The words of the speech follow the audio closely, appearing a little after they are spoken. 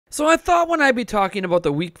So I thought when I'd be talking about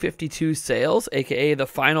the Week 52 sales, aka the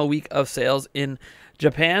final week of sales in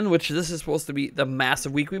Japan, which this is supposed to be the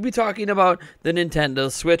massive week, we'd be talking about the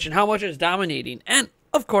Nintendo Switch and how much it's dominating. And,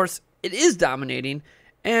 of course, it is dominating,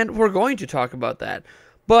 and we're going to talk about that.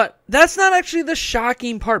 But that's not actually the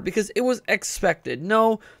shocking part because it was expected.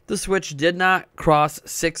 No, the Switch did not cross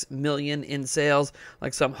 6 million in sales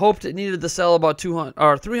like some hoped. It needed to sell about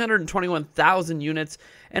 321,000 units,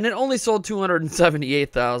 and it only sold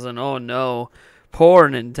 278,000. Oh no, poor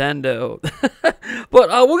Nintendo. But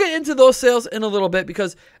we'll get into those sales in a little bit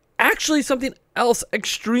because actually something else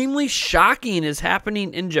extremely shocking is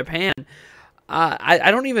happening in Japan. I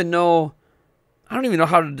don't even know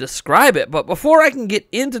how to describe it, but before I can get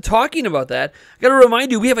into talking about that, I gotta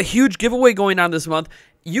remind you, we have a huge giveaway going on this month.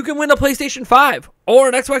 You can win a PlayStation 5, or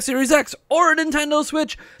an Xbox Series X, or a Nintendo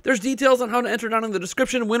Switch. There's details on how to enter down in the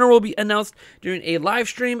description. Winner will be announced during a live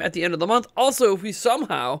stream at the end of the month. Also, if we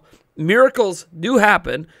somehow, miracles do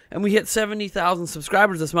happen, and we hit 70,000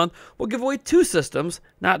 subscribers this month, we'll give away 2 systems,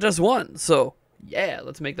 not just one. So, yeah,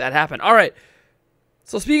 let's make that happen. All right,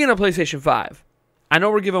 so speaking of PlayStation 5, I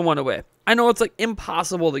know we're giving one away. I know it's like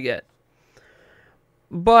impossible to get.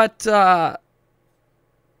 But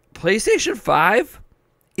PlayStation 5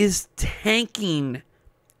 is tanking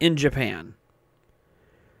in Japan.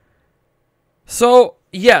 So,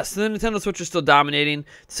 yes, the Nintendo Switch is still dominating.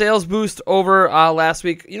 Sales boost over last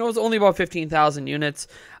week. You know, it was only about 15,000 units.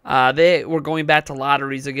 They were going back to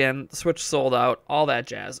lotteries again. The Switch sold out. All that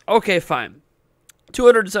jazz. Okay, fine.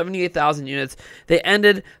 278,000 units. They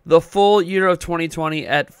ended the full year of 2020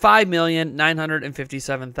 at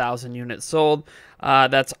 5,957,000 units sold.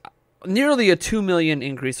 That's nearly a 2 million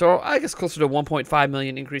increase, or I guess closer to 1.5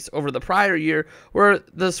 million increase over the prior year, where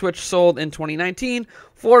the Switch sold in 2019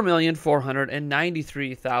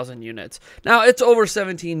 4,493,000 units. Now it's over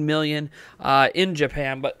 17 million in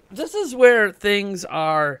Japan, but this is where things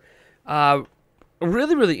are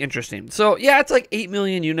really, really interesting. So, yeah, it's like 8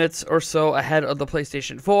 million units or so ahead of the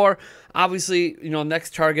PlayStation 4. Obviously, you know,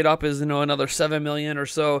 next target up is, you know, another 7 million or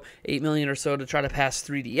so, 8 million or so to try to pass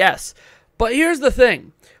 3DS. But here's the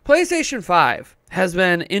thing. PlayStation 5 has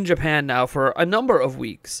been in Japan now for a number of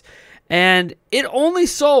weeks, and it only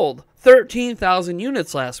sold 13,000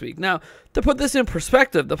 units last week. Now, to put this in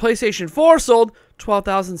perspective, the PlayStation 4 sold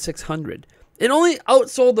 12,600. It only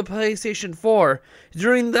outsold the PlayStation 4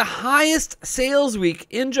 during the highest sales week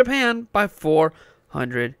in Japan by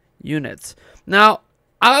 400 units. Now,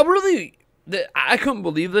 I couldn't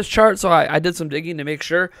believe this chart, so I did some digging to make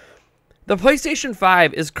sure. The PlayStation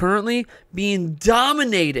 5 is currently being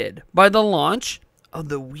dominated by the launch of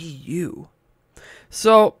the Wii U.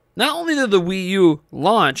 So, not only did the Wii U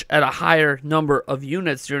launch at a higher number of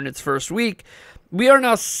units during its first week, we are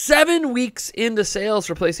now 7 weeks into sales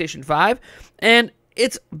for PlayStation 5, and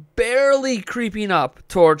it's barely creeping up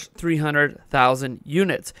towards 300,000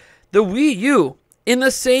 units. The Wii U, in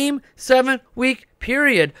the same 7-week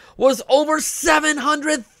period, was over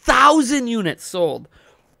 700,000 units sold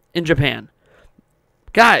in Japan.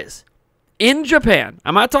 Guys, in Japan,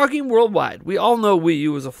 I'm not talking worldwide. We all know Wii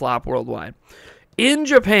U was a flop worldwide. In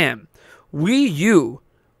Japan, Wii U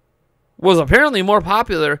was apparently more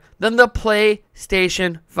popular than the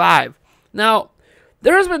PlayStation 5. Now,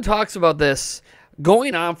 there has been talks about this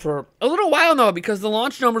going on for a little while now because the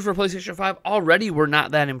launch numbers for PlayStation 5 already were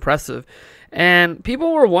not that impressive. And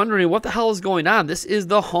people were wondering what the hell is going on. This is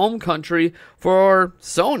the home country for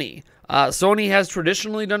Sony. Sony has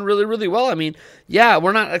traditionally done really, really well. I mean, yeah,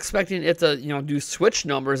 we're not expecting it to, do Switch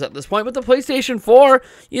numbers at this point, but the PlayStation 4,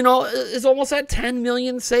 is almost at 10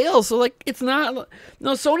 million sales. So, it's not,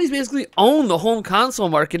 Sony's basically owned the home console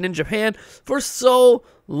market in Japan for so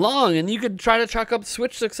long, and you could try to chalk up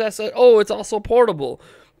Switch success at, it's also portable.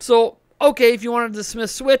 So, okay, if you want to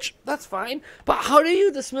dismiss Switch, that's fine, but how do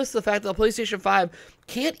you dismiss the fact that the PlayStation 5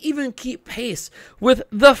 can't even keep pace with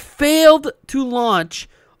the failed-to-launch,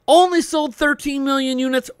 only sold 13 million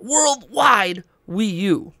units worldwide Wii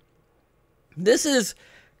U? This is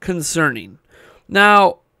concerning.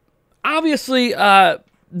 Now, obviously,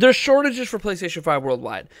 there's shortages for PlayStation 5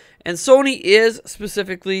 worldwide, and Sony is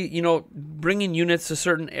specifically, bringing units to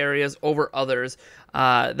certain areas over others.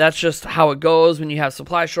 That's just how it goes. When you have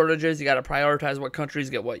supply shortages, you got to prioritize what countries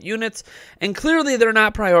get what units, and clearly they're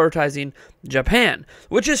not prioritizing Japan,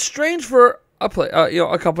 which is strange for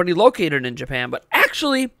a company located in Japan. But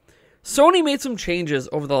actually, Sony made some changes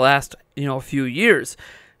over the last few years.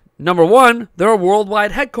 Number one, their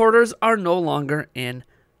worldwide headquarters are no longer in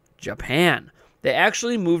Japan. They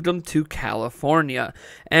actually moved them to California.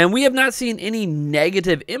 And we have not seen any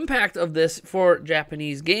negative impact of this for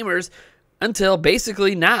Japanese gamers until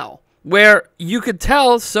basically now. where you could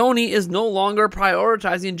tell Sony is no longer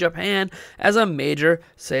prioritizing Japan as a major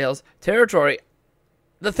sales territory.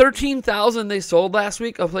 The 13,000 they sold last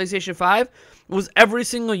week of PlayStation 5 was every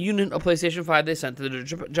single unit of PlayStation 5 they sent to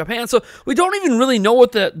Japan. So we don't even really know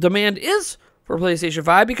what the demand is for PlayStation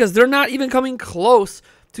 5 because they're not even coming close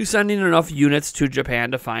to sending enough units to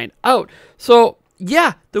Japan to find out. So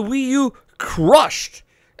yeah, the Wii U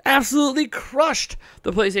absolutely crushed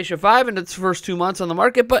the PlayStation 5 in its first 2 months on the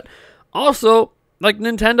market, but also, like,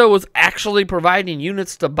 Nintendo was actually providing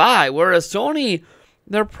units to buy, whereas Sony,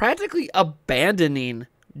 they're practically abandoning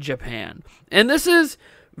Japan. And this is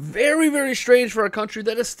very, very strange for a country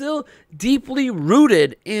that is still deeply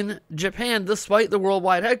rooted in Japan, despite the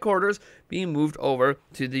worldwide headquarters being moved over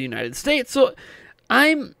to the United States. So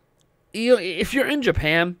if you're in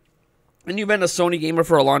Japan and you've been a Sony gamer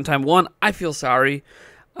for a long time, one, I feel sorry.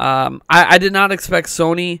 I did not expect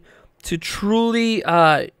Sony to truly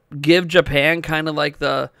give Japan kind of like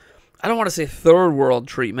I don't want to say third world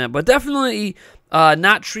treatment, but definitely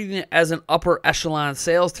not treating it as an upper echelon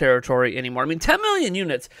sales territory anymore. I mean, 10 million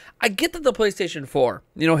units. I get that the PlayStation 4,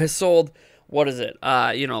 has sold,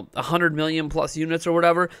 100 million plus units or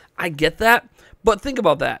whatever. I get that. But think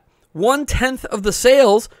about that. 1/10 of the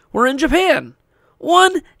sales were in Japan.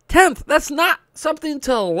 1/10. That's not something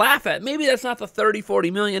to laugh at. Maybe that's not the 30,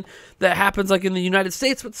 40 million that happens like in the United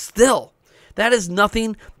States, but still, that is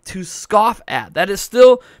nothing to scoff at. That is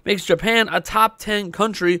still makes Japan a top 10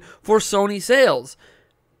 country for Sony sales.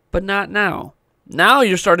 But not now. Now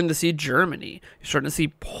you're starting to see Germany. You're starting to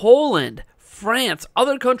see Poland, France,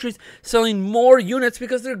 other countries selling more units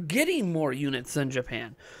because they're getting more units than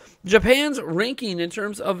Japan. Japan's ranking in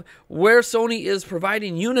terms of where Sony is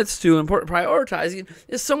providing units to and prioritizing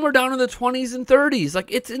is somewhere down in the 20s and 30s.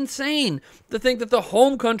 Like, it's insane to think that the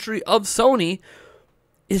home country of Sony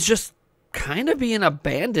is just kind of being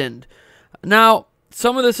abandoned. Now,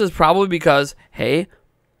 some of this is probably because, hey,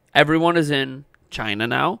 everyone is in China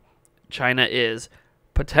now. China is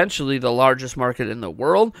potentially the largest market in the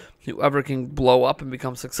world. Whoever can blow up and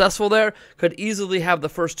become successful there could easily have the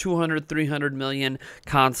first 200, 300 million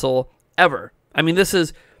console ever. I mean,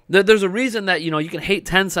 there's a reason that, you can hate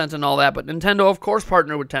Tencent and all that, but Nintendo, of course,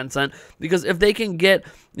 partnered with Tencent because if they can get,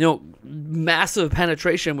 massive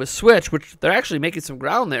penetration with Switch, which they're actually making some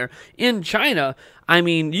ground there in China, I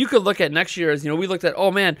mean, you could look at next year as, we looked at,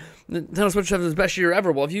 oh man, Nintendo Switch has its best year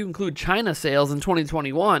ever. Well, if you include China sales in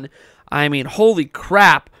 2021, I mean, holy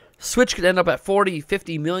crap, Switch could end up at 40,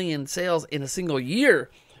 50 million sales in a single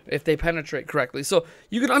year if they penetrate correctly. So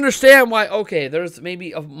you can understand why, okay, there's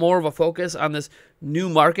maybe more of a focus on this new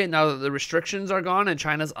market now that the restrictions are gone and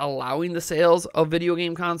China's allowing the sales of video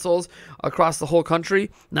game consoles across the whole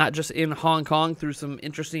country, not just in Hong Kong through some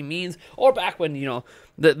interesting means, or back when,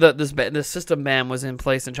 this system ban was in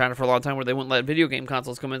place in China for a long time where they wouldn't let video game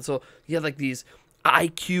consoles come in. So you had like these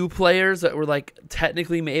IQ players that were like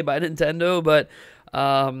technically made by Nintendo, but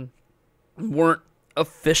weren't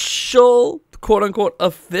official, quote unquote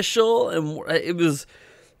official, and it was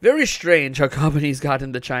very strange how companies got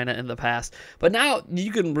into China in the past. But now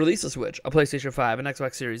you can release a Switch, a PlayStation 5, an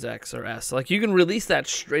Xbox Series X or S. Like, you can release that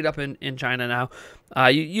straight up in China now.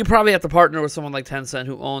 You probably have to partner with someone like Tencent,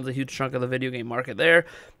 who owns a huge chunk of the video game market there.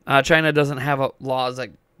 China doesn't have laws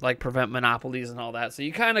like prevent monopolies and all that, so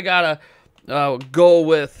you kind of gotta go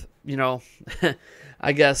with,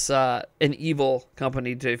 I guess, an evil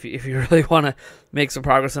company if you really want to make some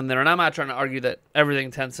progress in there. And I'm not trying to argue that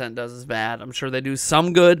everything Tencent does is bad. I'm sure they do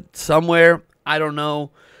some good somewhere. I don't know.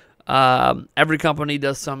 Every company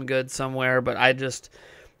does some good somewhere, but I just,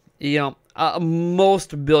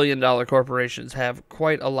 most billion-dollar corporations have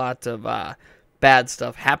quite a lot of bad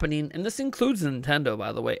stuff happening. And this includes Nintendo,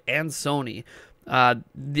 by the way, and Sony.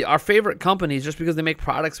 Our favorite companies, just because they make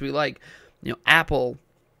products we like, Apple,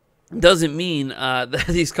 doesn't mean that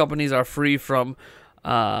these companies are free from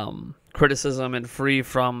criticism and free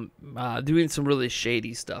from doing some really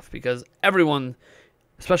shady stuff, because everyone,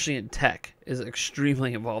 especially in tech, is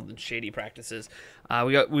extremely involved in shady practices.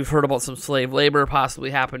 We've heard about some slave labor possibly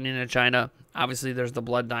happening in China. Obviously, there's the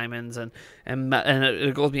blood diamonds, and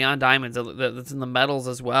it goes beyond diamonds. It's in the metals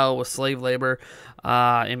as well, with slave labor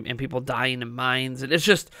and people dying in mines. And it's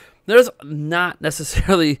just, there's not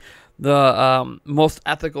necessarily the most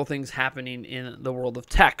ethical things happening in the world of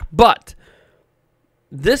tech. But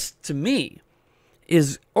this, to me,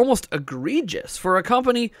 is almost egregious for a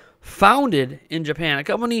company founded in Japan, a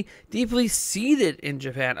company deeply seated in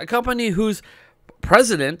Japan, a company whose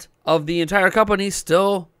president of the entire company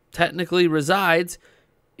still technically resides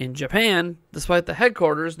in Japan, despite the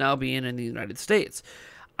headquarters now being in the United States.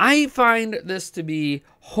 I find this to be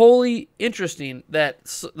wholly interesting that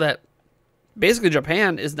basically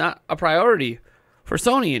Japan is not a priority for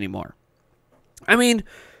Sony anymore. I mean,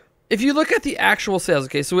 if you look at the actual sales,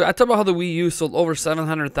 okay, so I talked about how the Wii U sold over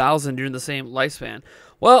 700,000 during the same lifespan.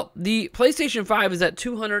 Well, the PlayStation 5 is at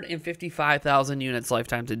 255,000 units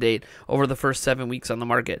lifetime to date over the first 7 weeks on the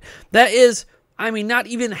market. That is, I mean, not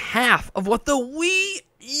even half of what the Wii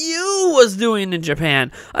U was doing in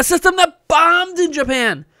Japan. A system that bombed in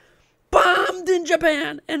Japan. Bombed in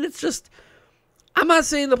Japan. And it's just, I'm not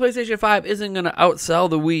saying the PlayStation 5 isn't going to outsell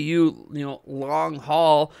the Wii U, long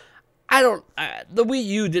haul. The Wii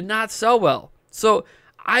U did not sell well. So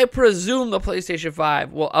I presume the PlayStation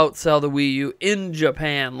 5 will outsell the Wii U in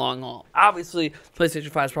Japan long haul. Obviously, PlayStation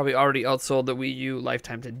 5 has probably already outsold the Wii U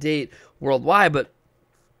lifetime to date worldwide, but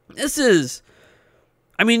this is,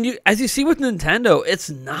 I mean, as you see with Nintendo,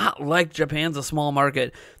 it's not like Japan's a small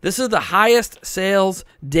market. This is the highest sales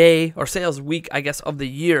day, or sales week, I guess, of the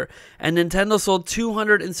year. And Nintendo sold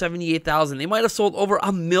 278,000. They might have sold over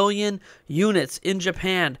 1 million units in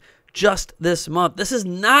Japan just this month. This is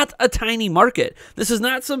not a tiny market. This is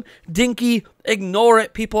not some dinky, ignore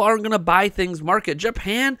it, people aren't going to buy things market.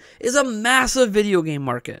 Japan is a massive video game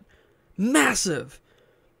market. Massive.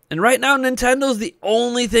 And right now, Nintendo's the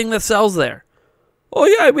only thing that sells there. Oh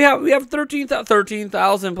yeah, we have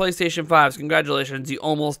 13,000 PlayStation 5s. Congratulations, you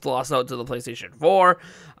almost lost out to the PlayStation 4.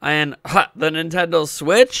 And the Nintendo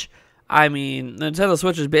Switch, I mean, the Nintendo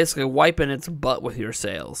Switch is basically wiping its butt with your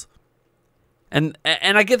sales. And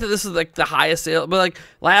I get that this is like the highest sale, but like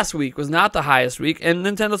last week was not the highest week, and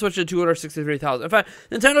Nintendo Switch did 263,000. In fact,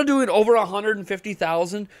 Nintendo doing over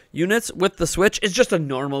 150,000 units with the Switch is just a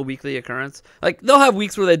normal weekly occurrence. Like, they'll have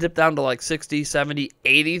weeks where they dip down to like 60, 70,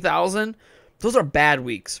 80,000. Those are bad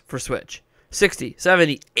weeks for Switch. 60,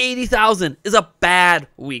 70, 80,000 is a bad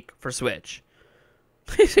week for Switch.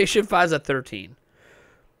 PlayStation 5's at 13.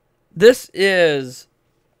 This is,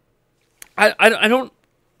 I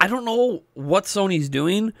don't know what Sony's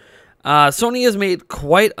doing. Sony has made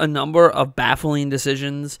quite a number of baffling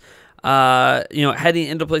decisions, heading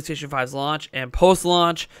into PlayStation 5's launch and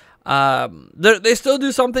post-launch. They still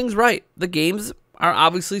do some things right. The games are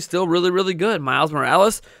obviously still really, really good. Miles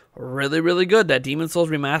Morales, really, really good. That Demon's Souls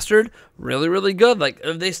Remastered, really, really good. Like,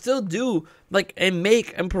 they still do, like, and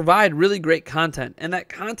make and provide really great content. And that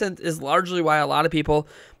content is largely why a lot of people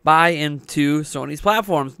buy into Sony's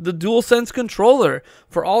platforms. The DualSense controller,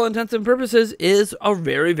 for all intents and purposes, is a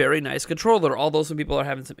very, very nice controller, although some people are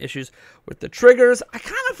having some issues with the triggers. I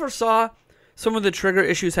kind of foresaw some of the trigger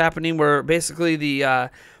issues happening where basically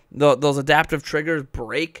those adaptive triggers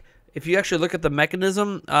break. If you actually look at the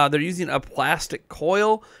mechanism, they're using a plastic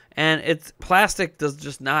coil, and plastic does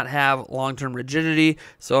just not have long-term rigidity.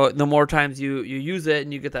 So the more times you use it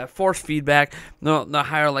and you get that force feedback, the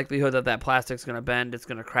higher likelihood that plastic's going to bend, it's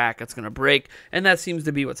going to crack, it's going to break, and that seems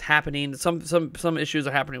to be what's happening. Some issues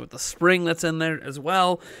are happening with the spring that's in there as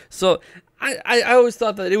well. So I always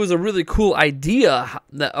thought that it was a really cool idea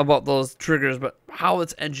about those triggers, but how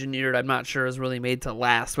it's engineered, I'm not sure is really made to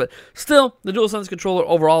last. But still, the DualSense controller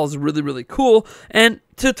overall is really, really cool. And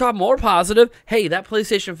to talk more positive, hey, that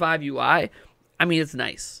PlayStation 5 UI, I mean, it's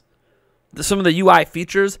nice. Some of the UI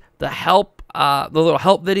features, the little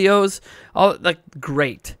help videos, all like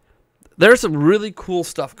great. There's some really cool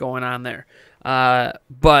stuff going on there.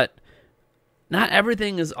 But not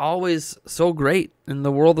everything is always so great in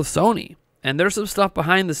the world of Sony. And there's some stuff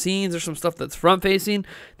behind the scenes. There's some stuff that's front-facing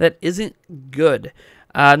that isn't good.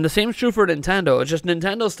 And the same is true for Nintendo. It's just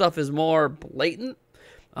Nintendo stuff is more blatant.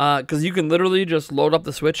 Because you can literally just load up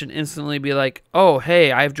the Switch and instantly be like, oh,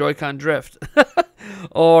 hey, I have Joy-Con drift.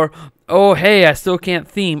 Or, oh, hey, I still can't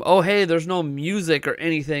theme. Oh, hey, there's no music or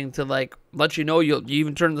anything to, like, let you know you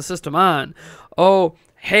even turn the system on. Oh,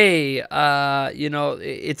 hey,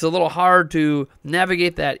 it's a little hard to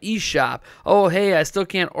navigate that eShop. Oh, hey, I still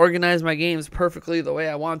can't organize my games perfectly the way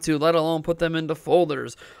I want to, let alone put them into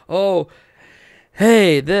folders. Oh,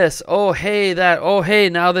 hey, this. Oh, hey, that. Oh, hey,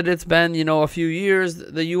 now that it's been, a few years,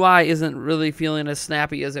 the UI isn't really feeling as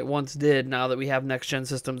snappy as it once did now that we have next-gen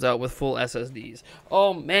systems out with full SSDs.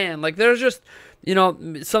 Oh, man, like, there's just,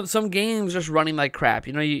 some games just running like crap.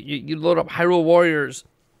 You load up Hyrule Warriors,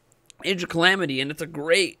 Age of Calamity, and it's a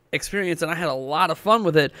great experience, and I had a lot of fun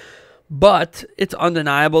with it, but it's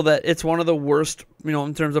undeniable that it's one of the worst,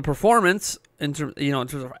 in terms of performance, in terms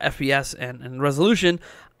of FPS and resolution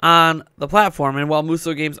on the platform. And while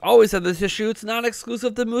Muso Games always had this issue, it's not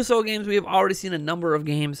exclusive to Muso Games. We have already seen a number of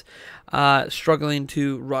games struggling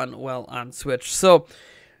to run well on Switch. So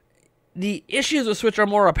the issues with Switch are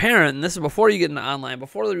more apparent, and this is before you get into online,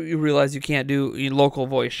 before you realize you can't do local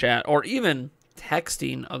voice chat or even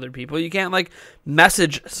texting other people. You can't, like,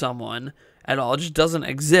 message someone at all. It just doesn't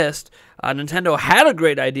exist. Nintendo had a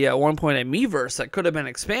great idea at one point at Miiverse that could have been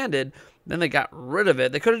expanded. Then they got rid of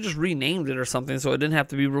it. They could have just renamed it or something so it didn't have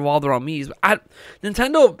to be revolved around Mii's. But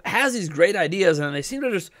Nintendo has these great ideas, and they seem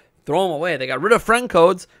to just throw them away. They got rid of friend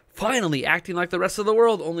codes, finally acting like the rest of the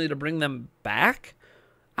world, only to bring them back.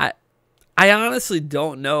 I honestly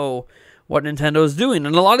don't know what Nintendo is doing,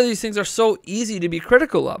 and a lot of these things are so easy to be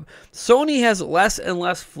critical of. Sony has less and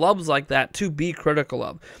less flubs like that to be critical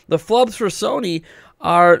of. The flubs for Sony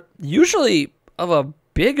are usually of a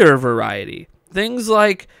bigger variety. Things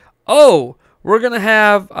like, oh, we're going to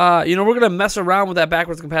have, we're going to mess around with that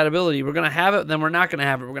backwards compatibility. We're going to have it, then we're not going to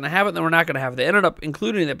have it. We're going to have it, then we're not going to have it. They ended up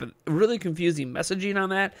including it, but really confusing messaging on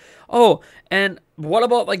that. Oh, and what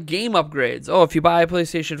about like game upgrades? Oh, if you buy a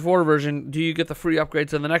PlayStation 4 version, do you get the free upgrade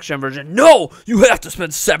to the next gen version? No, you have to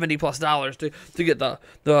spend $70+ to get the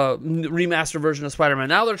remastered version of Spider-Man.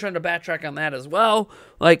 Now they're trying to backtrack on that as well.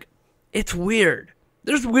 Like, it's weird.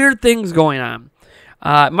 There's weird things going on.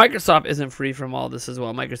 Microsoft isn't free from all this as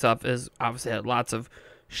well. Microsoft has obviously had lots of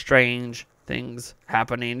strange things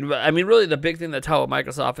happening. But, I mean, really the big thing that's how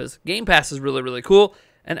Microsoft is Game Pass is really, really cool.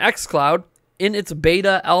 And xCloud, in its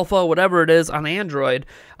beta, alpha, whatever it is on Android,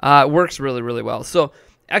 works really, really well. So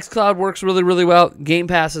xCloud works really, really well. Game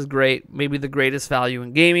Pass is great. Maybe the greatest value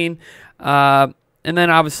in gaming. And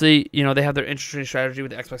then, obviously, they have their interesting strategy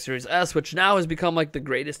with the Xbox Series S, which now has become, like, the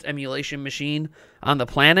greatest emulation machine on the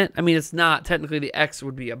planet. I mean, it's not. Technically, the X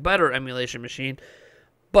would be a better emulation machine.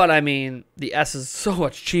 But, I mean, the S is so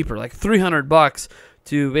much cheaper. Like, $300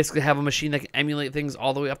 to basically have a machine that can emulate things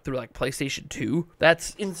all the way up through, like, PlayStation 2.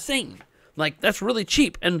 That's insane. Like, that's really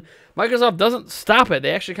cheap. And Microsoft doesn't stop it.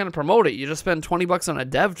 They actually kind of promote it. You just spend $20 on a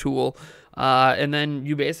dev tool, and then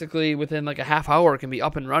you basically, within, like, a half hour, can be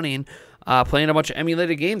up and running, playing a bunch of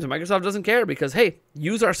emulated games. And Microsoft doesn't care because, hey,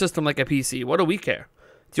 use our system like a PC. What do we care?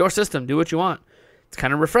 It's your system. Do what you want. It's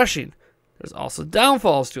kind of refreshing. There's also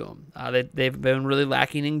downfalls to them. They've been really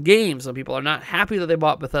lacking in games. Some people are not happy that they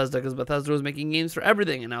bought Bethesda because Bethesda was making games for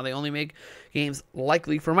everything, and now they only make games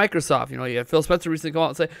likely for Microsoft. You had Phil Spencer recently go out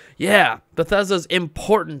and say, yeah, Bethesda's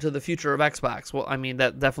important to the future of Xbox. Well, I mean,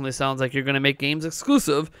 that definitely sounds like you're going to make games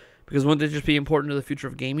exclusive, because wouldn't they just be important to the future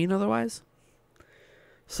of gaming otherwise?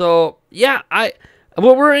 So, yeah,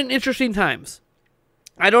 we're in interesting times.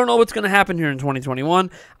 I don't know what's going to happen here in 2021.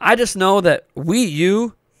 I just know that Wii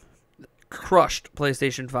U crushed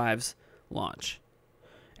PlayStation 5's launch.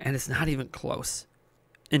 And it's not even close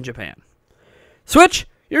in Japan. Switch,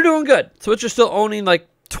 you're doing good. Switch is still owning like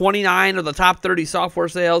 29 of the top 30 software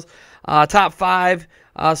sales. Top 5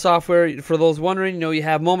 software, for those wondering, you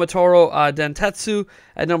have Momotaro Dentetsu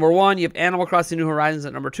at number 1. You have Animal Crossing New Horizons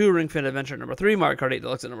at number 2. Ring Fit Adventure at number 3. Mario Kart 8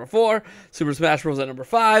 Deluxe at number 4. Super Smash Bros. At number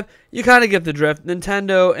 5. You kind of get the drift.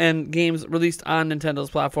 Nintendo and games released on Nintendo's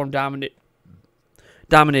platform dominated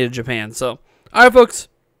Japan. So, all right, folks,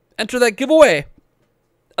 enter that giveaway.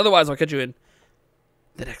 Otherwise, I'll catch you in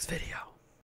the next video.